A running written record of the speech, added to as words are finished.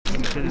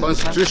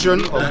Constitution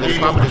of the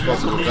Republic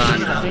of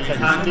Uganda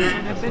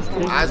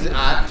as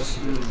at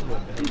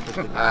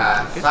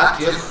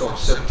 30th of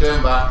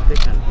September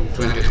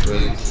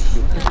 2020.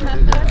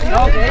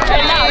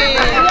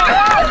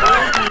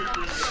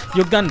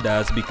 Uganda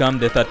has become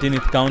the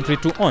 13th country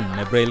to own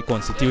a Braille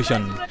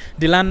constitution.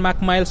 The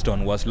landmark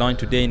milestone was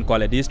launched today in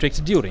Kole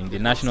District during the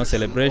national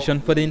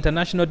celebration for the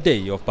International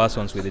Day of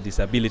Persons with a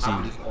Disability.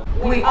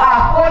 We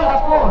are called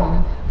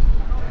upon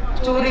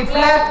to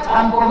reflect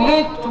and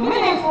commit to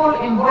meaningful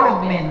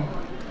involvement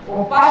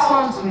of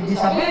persons with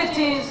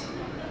disabilities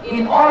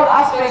in all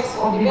aspects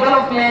of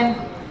development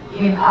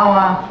in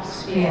our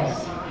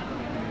spheres.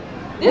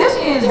 This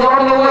is the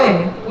only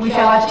way we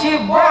shall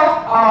achieve both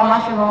our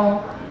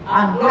national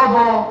and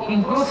global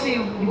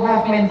inclusive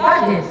development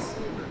targets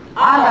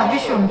under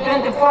Vision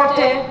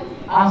 2040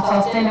 and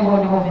Sustainable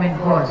Development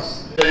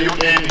Goals. The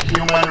UN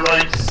Human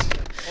Rights.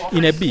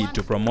 In a bid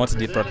to promote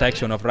the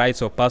protection of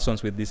rights of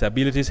persons with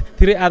disabilities,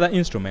 3 other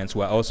instruments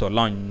were also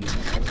launched.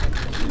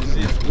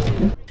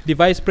 The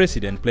Vice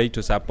President pledged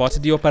to support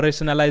the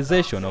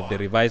operationalization of the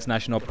revised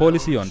national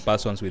policy on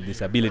persons with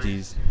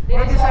disabilities. The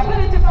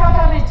disability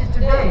fraternity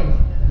today,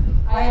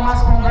 I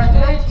must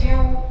congratulate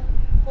you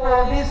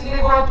for these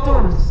legal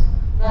tools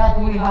that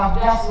we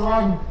have just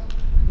launched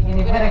in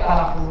a very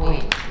colorful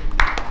way.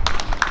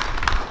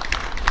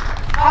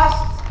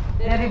 First,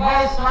 the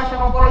revised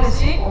national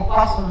policy of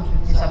persons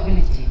with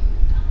disability.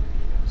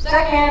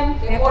 Second,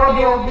 the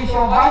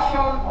audio-visual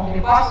version of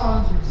the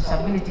Persons with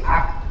Disability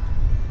Act.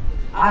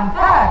 And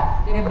third,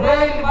 the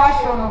braille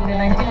version of the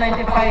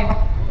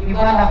 1995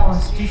 Uganda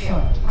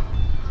Constitution.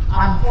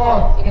 And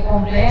fourth, a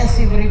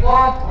comprehensive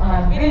report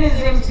on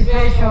albinism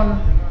situation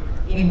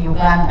in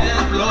Uganda.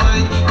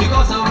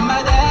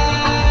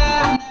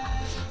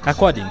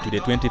 According to the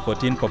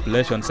 2014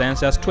 population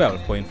census,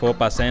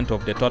 12.4%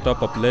 of the total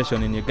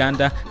population in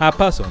Uganda are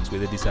persons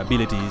with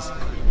disabilities.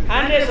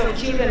 Hundreds of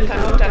children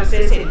cannot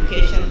access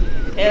education,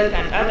 health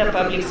and other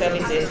public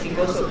services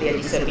because of their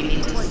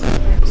disabilities.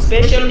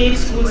 Special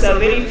needs schools are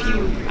very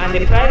few and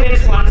the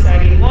private ones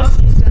are in most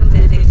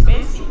instances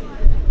expensive.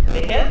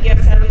 The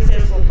healthcare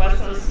services for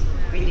persons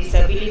with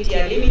disability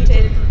are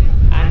limited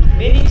and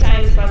many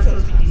times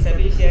persons with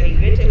disability are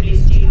regrettably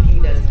still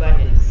viewed as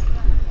burdens.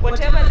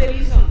 Whatever the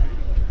reason,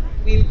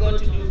 we've got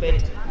to do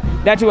better.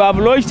 That we have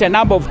launched a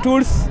number of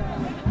tools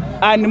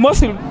and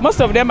most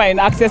of them are in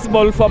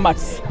accessible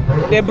formats.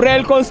 The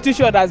Braille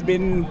Constitution has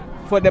been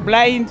for the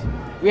blind.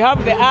 We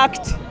have the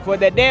Act for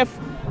the deaf.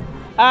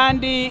 And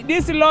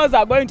these laws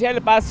are going to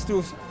help us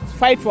to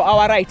fight for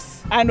our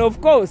rights. And of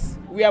course,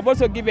 we have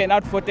also given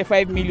out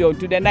 45 million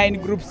to the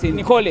 9 groups in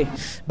Kole.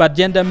 But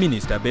Gender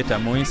Minister Beta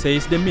Moin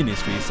says the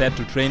ministry is set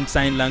to train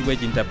sign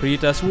language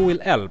interpreters who will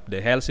help the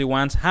healthy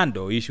ones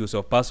handle issues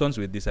of persons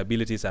with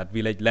disabilities at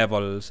village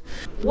levels.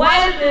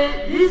 While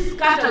this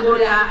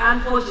category are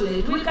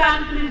unfortunate, we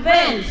can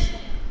prevent.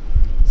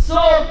 So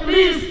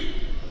please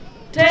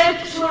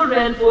take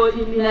children for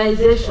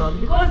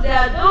immunization because there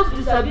are those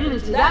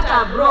disabilities that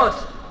are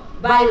brought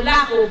by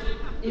lack of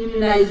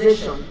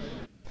immunization.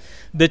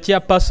 The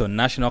chairperson,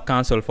 National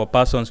Council for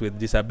Persons with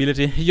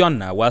Disability,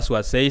 Yonna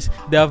Waswa, says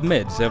they have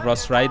made several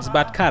strides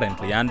but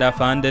currently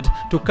underfunded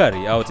to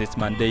carry out its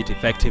mandate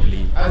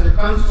effectively. As a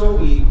council,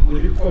 we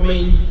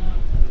recommend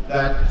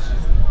that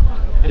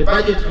the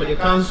budget for the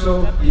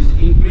council is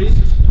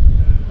increased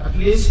at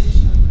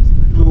least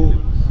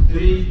to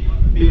 3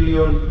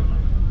 billion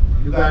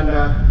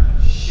Uganda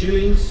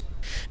shillings.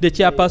 The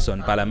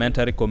chairperson,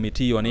 Parliamentary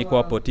Committee on Equal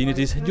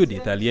Opportunities,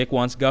 Judith Aliek,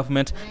 wants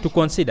government to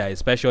consider a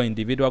special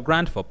individual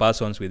grant for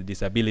persons with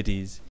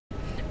disabilities.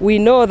 We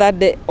know that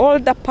the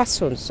older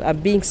persons are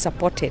being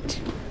supported.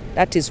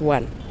 That is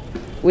one.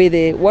 With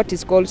what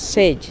is called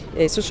SAGE,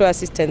 a social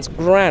assistance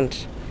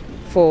grant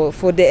for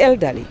the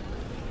elderly.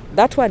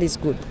 That one is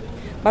good.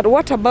 But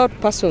what about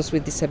persons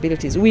with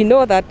disabilities? We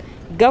know that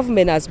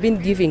government has been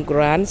giving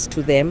grants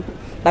to them,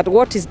 but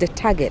what is the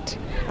target?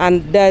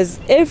 And does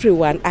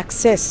everyone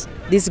access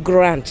this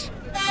grant?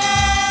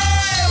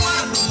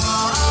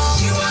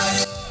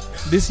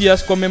 This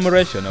year's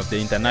commemoration of the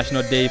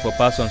International Day for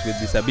Persons with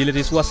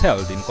Disabilities was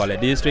held in Kole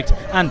District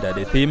under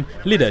the theme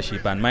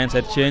Leadership and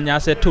Mindset Change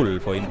as a Tool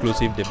for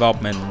Inclusive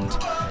Development.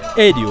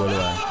 Eddie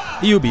Olwa,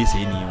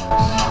 UBC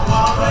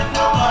News.